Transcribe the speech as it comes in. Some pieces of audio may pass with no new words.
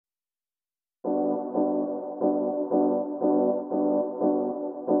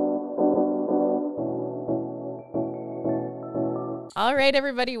All right,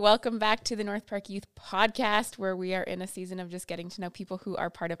 everybody, welcome back to the North Park Youth Podcast, where we are in a season of just getting to know people who are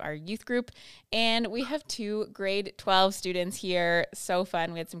part of our youth group. And we have 2 grade 12 students here. So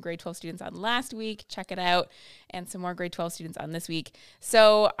fun. We had some grade 12 students on last week. Check it out. And some more grade 12 students on this week.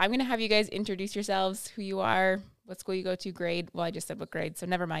 So I'm going to have you guys introduce yourselves, who you are, what school you go to, grade. Well, I just said what grade, so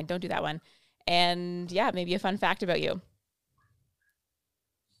never mind. Don't do that one. And yeah, maybe a fun fact about you.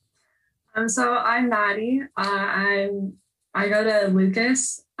 So I'm Maddie. I go to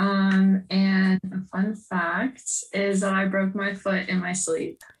Lucas, and a fun fact is that I broke my foot in my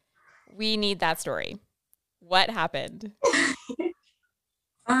sleep. We need that story. What happened?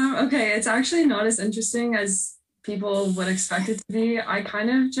 Okay, it's actually not as interesting as people would expect it to be. I kind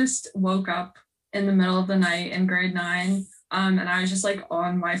of just woke up in the middle of the night in grade 9, and I was just like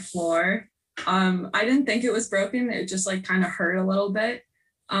on my floor. I didn't think it was broken. It just like kind of hurt a little bit.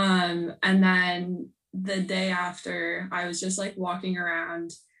 And then the day after, I was just like walking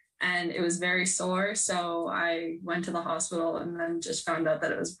around and it was very sore. So I went to the hospital and then just found out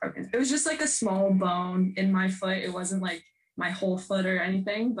that it was broken. It was just like a small bone in my foot. It wasn't like my whole foot or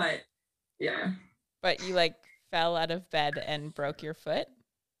anything, but yeah. But you like fell out of bed and broke your foot?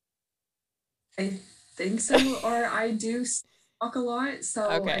 I think so. Or I do walk a lot. So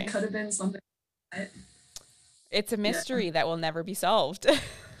okay. It could have been something like that. It's a mystery that will never be solved.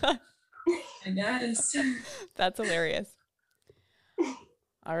 I guess. That's hilarious.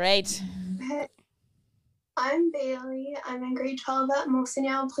 All right. I'm Bailey. I'm in grade 12 at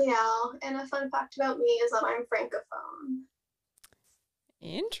Monseigneur Plial, and a fun fact about me is that I'm Francophone.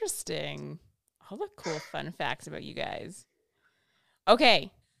 Interesting. All the cool fun facts about you guys.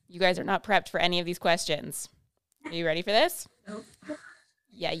 Okay. You guys are not prepped for any of these questions. Are you ready for this? Nope.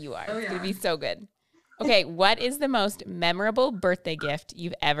 Yeah, you are. Oh, It's yeah. going to be so good. Okay, what is the most memorable birthday gift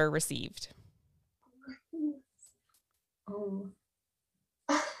you've ever received? Oh.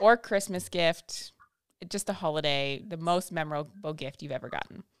 Or Christmas gift, just a holiday, the most memorable gift you've ever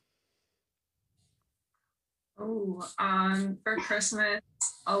gotten. Oh, for Christmas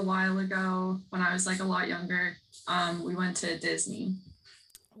a while ago, when I was like a lot younger, we went to Disney.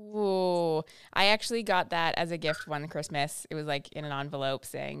 Ooh, I actually got that as a gift one Christmas. It was like in an envelope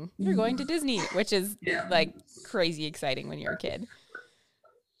saying, "You're going to Disney," which is like crazy exciting when you're a kid.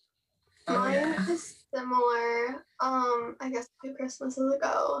 Mine is similar. I guess 2 Christmases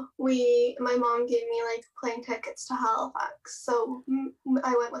ago, my mom gave me like plane tickets to Halifax. So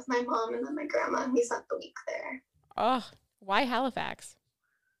I went with my mom and then my grandma, and we spent the week there. Oh, why Halifax?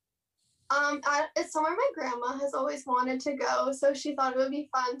 It's somewhere my grandma has always wanted to go, so she thought it would be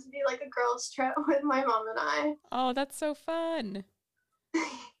fun to be like a girls' trip with my mom and I. Oh, that's so fun.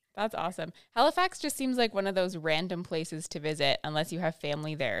 That's awesome. Halifax just seems like one of those random places to visit unless you have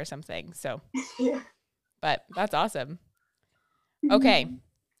family there or something. So, yeah. But that's awesome. Okay.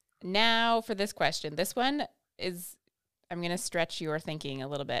 Now for this question. This one is, I'm going to stretch your thinking a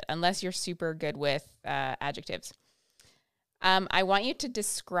little bit, unless you're super good with adjectives. I want you to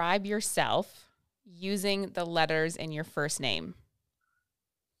describe yourself using the letters in your first name.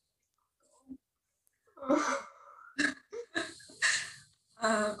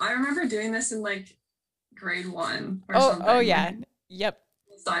 I remember doing this in like grade 1 or something. Oh yeah. Yep.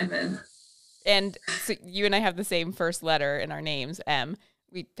 Assignment. And so you and I have the same first letter in our names, M.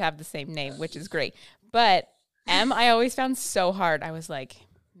 We have the same name, which is great. But M, I always found so hard. I was like,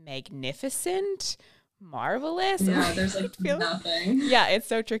 magnificent, marvelous. Yeah, there's like nothing. Yeah, it's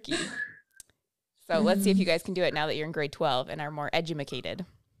so tricky. So let's see if you guys can do it now that you're in grade 12 and are more edumacated.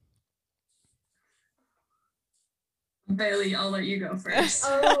 Bailey, I'll let you go first.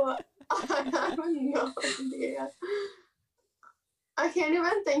 Oh, I have no idea. I can't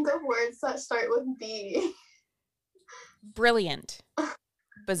even think of words that start with B. Brilliant.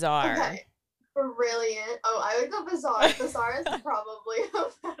 Bizarre. Okay. Brilliant. Oh, I would go bizarre. Bizarre is probably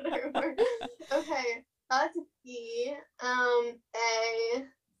a better word. Okay, that's E. A.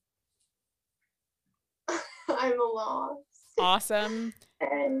 I'm lost. Awesome.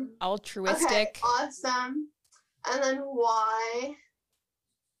 A. Altruistic. Okay, awesome. And then Y.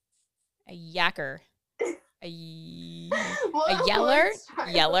 A yacker. A What yeller. words start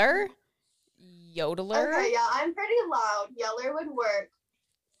with- Yeller. Yodeler. Okay, yeah, I'm pretty loud. Yeller would work.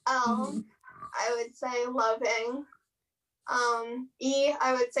 I would say loving. E,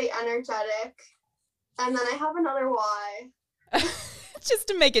 I would say energetic. And then I have another Y. Just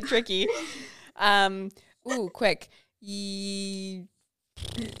to make it tricky. Ooh, quick.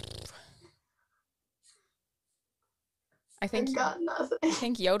 I think I've got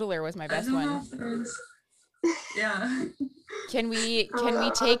nothing. Yodeler was my best one. Yeah. Can we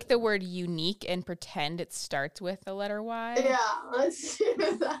take the word unique and pretend it starts with the letter Y? Yeah, let's do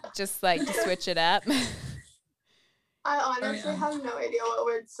that. Just like to switch it up. I honestly have no idea what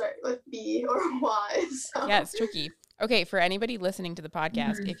words start with B or Y. So. Yeah, it's tricky. Okay, for anybody listening to the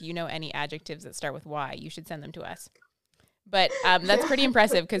podcast, if you know any adjectives that start with Y, you should send them to us. But that's pretty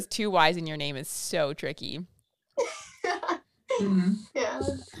impressive because 2 Y's in your name is so tricky. Yeah.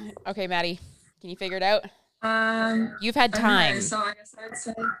 Okay, Maddie, can you figure it out? You've had Okay, time. so I guess I'd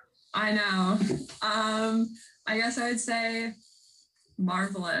say, I know. I guess I would say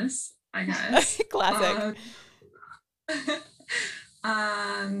marvelous, I guess. Classic.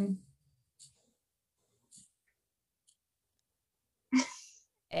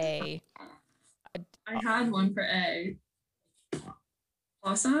 A. I had one for A.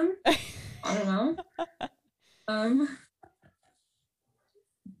 Awesome. I don't know.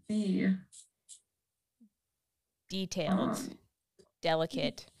 B. Detailed.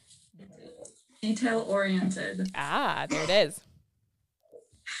 Delicate. Detail oriented. Ah, there it is.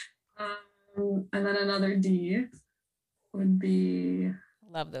 And then another D would be.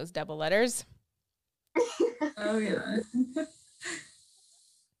 Love those double letters. Oh yeah.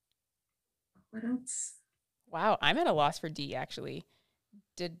 What else? Wow, I'm at a loss for D actually.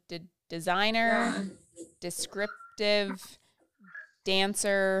 Designer, Yeah. descriptive,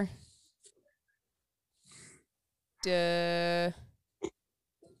 dancer,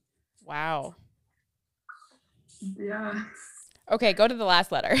 wow. Yeah. Okay, go to the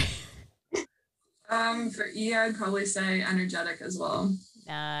last letter. For E, I'd probably say energetic as well.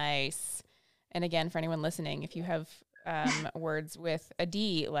 Nice. And again, for anyone listening, if you have words with a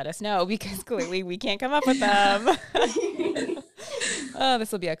D, let us know because clearly we can't come up with them. Oh,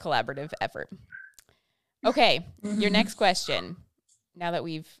 this will be a collaborative effort. Okay, your next question. Now that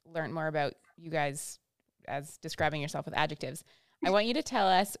we've learned more about you guys as describing yourself with adjectives, I want you to tell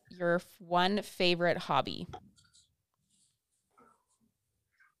us your one favorite hobby.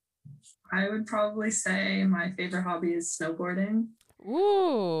 I would probably say my favorite hobby is snowboarding.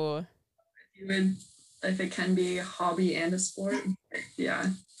 Ooh. If it can be a hobby and a sport, yeah.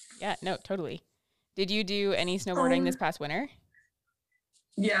 Yeah, no, totally. Did you do any snowboarding this past winter?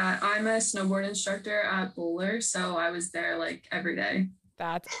 Yeah, I'm a snowboard instructor at Bowler, so I was there like every day.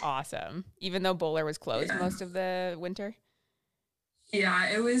 That's awesome. Even though Bowler was closed most of the winter? Yeah,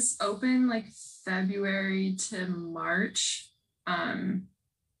 it was open like February to March, and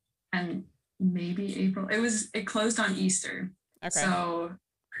maybe April. It closed on Easter. Okay. So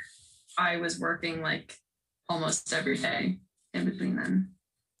I was working like almost every day in between then.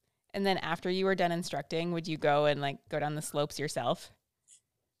 And then after you were done instructing, would you go and like go down the slopes yourself?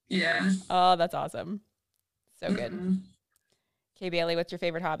 Yeah. Oh, that's awesome. So good. Okay, Bailey, what's your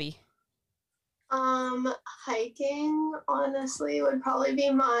favorite hobby? Hiking, honestly, would probably be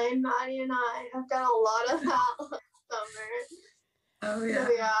mine. Maddie and I have done a lot of that last summer. Oh, yeah.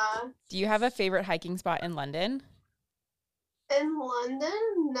 So, yeah. Do you have a favorite hiking spot in London? In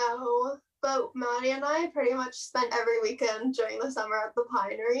London, no. But Maddie and I pretty much spent every weekend during the summer at the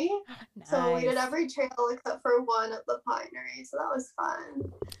Pinery. Nice. So we did every trail except for one at the Pinery. So that was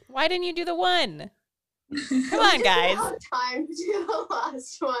fun. Why didn't you do the one? Come on, guys. We didn't have time to do the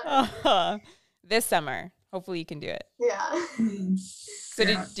last one. This summer. Hopefully you can do it. Yeah. So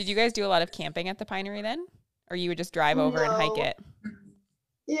did you guys do a lot of camping at the Pinery then? Or you would just drive over and hike it?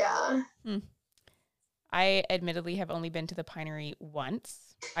 Yeah. I admittedly have only been to the Pinery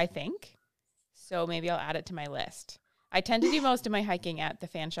once, I think. So maybe I'll add it to my list. I tend to do most of my hiking at the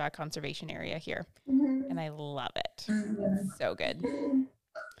Fanshawe Conservation Area here, and I love it. So good.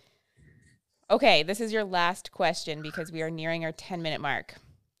 Okay, this is your last question because we are nearing our 10-minute mark.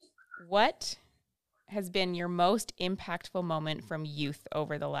 What has been your most impactful moment from youth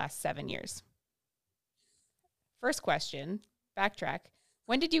over the last 7 years? First question, backtrack.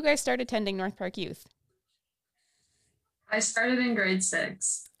 When did you guys start attending North Park Youth? I started in grade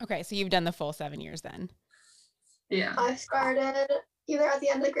 6. Okay, so you've done the full 7 years then. Yeah. I started either at the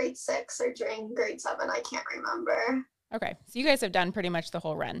end of grade 6 or during grade 7. I can't remember. Okay, so you guys have done pretty much the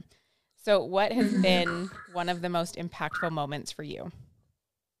whole run. So what has been one of the most impactful moments for you?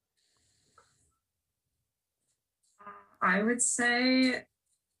 I would say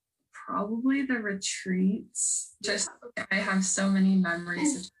probably the retreats. Just I have so many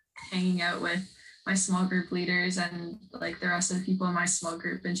memories of hanging out with my small group leaders and like the rest of the people in my small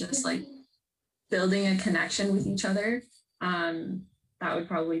group and just like building a connection with each other. That would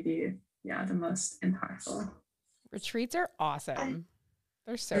probably be the most impactful. Retreats are awesome.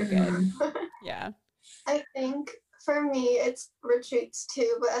 They're so good. Yeah. I think for me it's retreats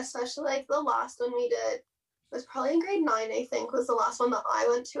too, but especially like the last one we did was probably in grade 9, I think, was the last one that I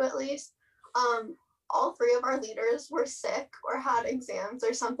went to at least. All 3 of our leaders were sick or had exams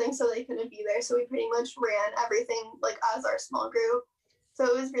or something, so they couldn't be there. So we pretty much ran everything like as our small group. So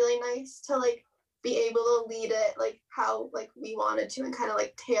it was really nice to like be able to lead it like how like we wanted to and kind of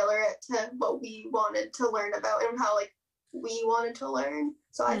like tailor it to what we wanted to learn about and how like we wanted to learn.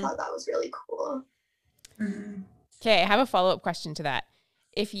 So I thought that was really cool. Okay, I have a follow-up question to that.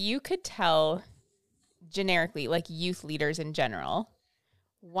 If you could tell generically, like youth leaders in general,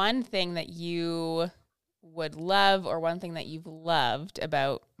 one thing that you would love or one thing that you've loved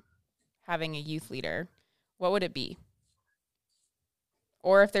about having a youth leader, what would it be?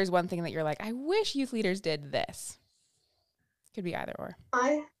 Or if there's one thing that you're like, I wish youth leaders did this. Could be either or.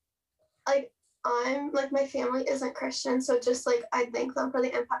 I'm like, my family isn't Christian, so just like I thank them for the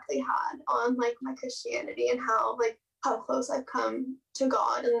impact they had on like my Christianity and how close I've come to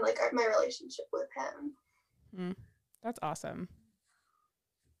God and like my relationship with him. That's awesome.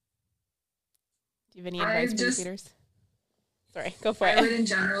 Do you have any advice for youth leaders? Sorry, go for it. I would in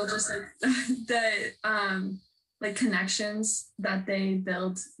general just like the like connections that they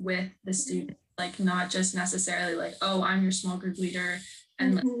build with the student, like not just necessarily like, oh, I'm your small group leader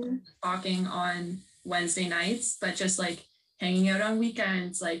and like, talking on Wednesday nights, but just like hanging out on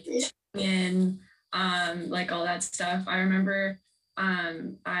weekends, like checking in, like all that stuff. I remember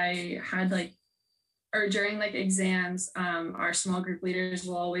I had like, or during like exams, our small group leaders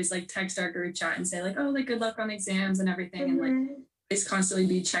will always like text our group chat and say like, oh, like good luck on exams and everything. And like always constantly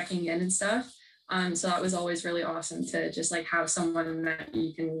be checking in and stuff. So that was always really awesome to just like have someone that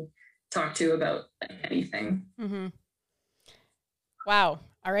you can talk to about like anything. Wow.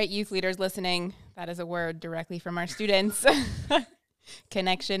 All right, youth leaders listening, that is a word directly from our students.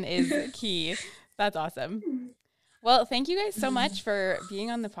 Connection is key. That's awesome. Well, thank you guys so much for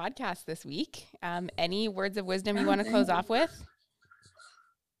being on the podcast this week. Any words of wisdom you want to close off with?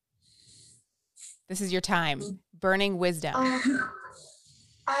 This is your time. Burning wisdom.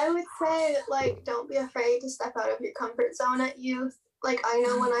 I would say, like, don't be afraid to step out of your comfort zone at youth. Like, I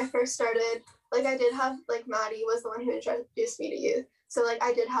know when I first started, like, I did have, like, Maddie was the one who introduced me to youth. So, like,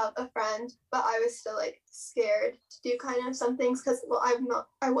 I did have a friend, but I was still, like, scared to do kind of some things because, well,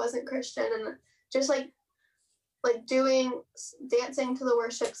 I wasn't Christian. And just, like dancing to the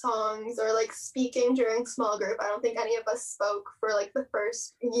worship songs or like speaking during small group. I don't think any of us spoke for like the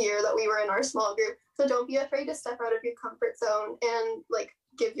first year that we were in our small group. So don't be afraid to step out of your comfort zone and like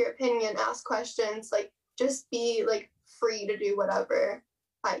give your opinion, ask questions, like just be like free to do whatever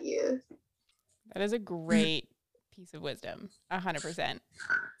at youth. That is a great piece of wisdom. 100%.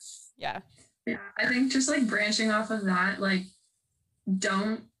 Yeah. Yeah. I think just like branching off of that, like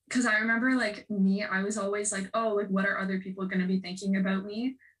because I remember like me, I was always like, oh, like what are other people going to be thinking about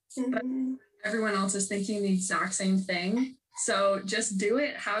me? But everyone else is thinking the exact same thing. So just do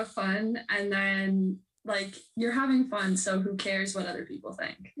it, have fun. And then like you're having fun. So who cares what other people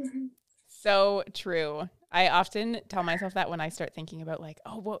think? So true. I often tell myself that when I start thinking about like,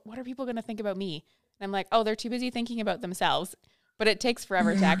 oh, what are people going to think about me? And I'm like, oh, they're too busy thinking about themselves. But it takes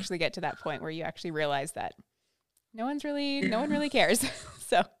forever to actually get to that point where you actually realize that no one really cares.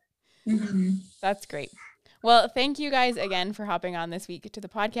 So that's great. Well, thank you guys again for hopping on this week to the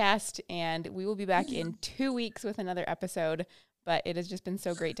podcast, and we will be back in 2 weeks with another episode. But it has just been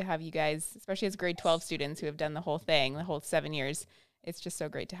so great to have you guys, especially as grade 12 students who have done the whole thing, the whole 7 years. It's just so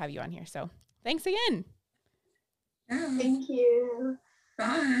great to have you on here. So thanks again. Thank you.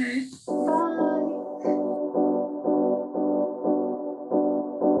 Bye. Bye.